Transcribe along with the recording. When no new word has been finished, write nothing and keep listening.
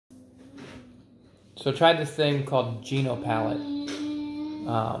So I tried this thing called Genopalate.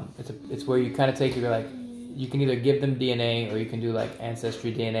 It's where you kind of take your, like, you can either give them DNA or you can do like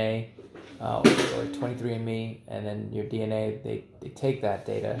Ancestry DNA or 23andMe, and then your DNA, they take that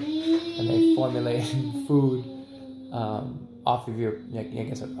data and they formulate food off of your, I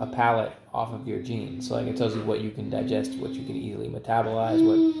guess, a palette off of your genes. So like it tells you what you can digest, what you can easily metabolize,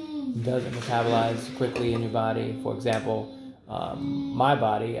 what doesn't metabolize quickly in your body. For example, my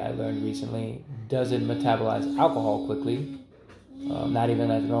body, I learned recently, doesn't metabolize alcohol quickly, not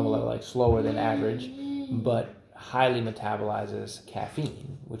even at the normal level, like slower than average, but highly metabolizes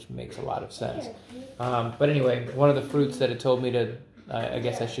caffeine, which makes a lot of sense. But anyway, one of the fruits that it told me to, I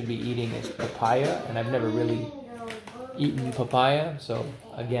guess I should be eating is papaya, and I've never really eaten papaya. So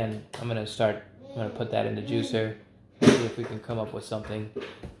again, I'm gonna put that in the juicer, see if we can come up with something.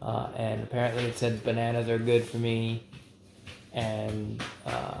 And apparently it said bananas are good for me, and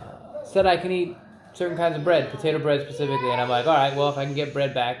said I can eat certain kinds of bread, potato bread specifically, and I'm like, all right, well, if I can get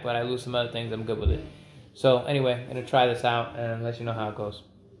bread back, but I lose some other things, I'm good with it. So anyway, I'm gonna try this out and let you know how it goes.